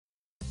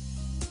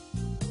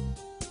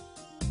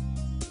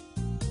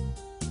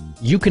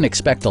You can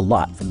expect a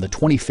lot from the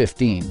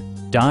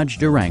 2015 Dodge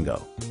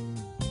Durango.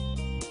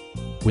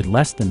 With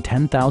less than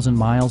 10,000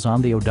 miles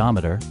on the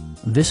odometer,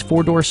 this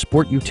four-door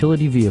sport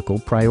utility vehicle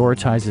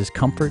prioritizes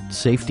comfort,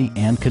 safety,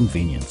 and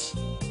convenience.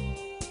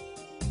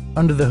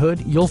 Under the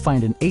hood, you'll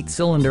find an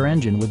 8-cylinder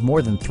engine with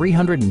more than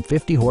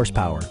 350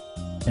 horsepower,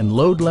 and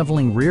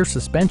load-leveling rear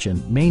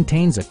suspension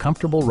maintains a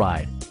comfortable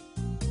ride.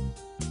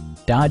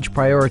 Dodge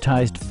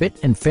prioritized fit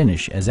and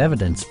finish as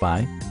evidenced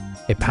by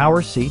a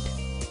power seat,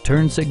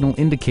 turn signal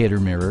indicator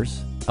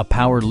mirrors, a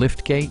power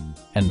liftgate,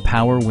 and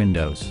power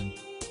windows.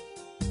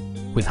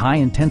 With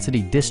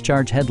high-intensity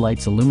discharge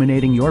headlights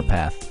illuminating your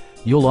path,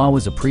 you'll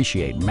always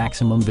appreciate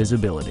maximum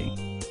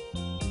visibility.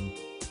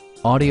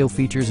 Audio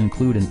features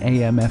include an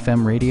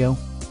AM/FM radio,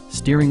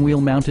 steering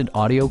wheel mounted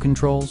audio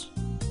controls,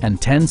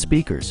 and 10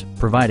 speakers,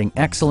 providing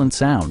excellent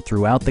sound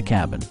throughout the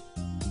cabin.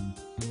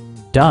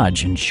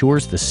 Dodge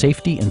ensures the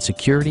safety and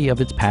security of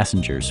its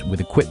passengers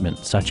with equipment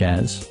such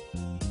as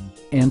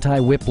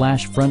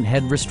anti-whiplash front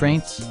head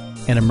restraints,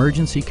 an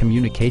emergency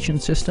communication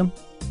system,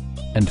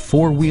 and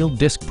 4-wheel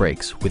disc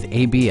brakes with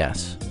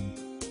ABS.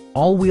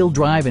 All-wheel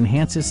drive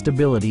enhances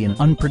stability in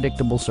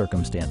unpredictable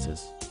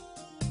circumstances.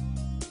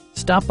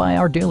 Stop by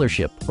our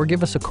dealership or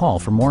give us a call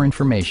for more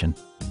information.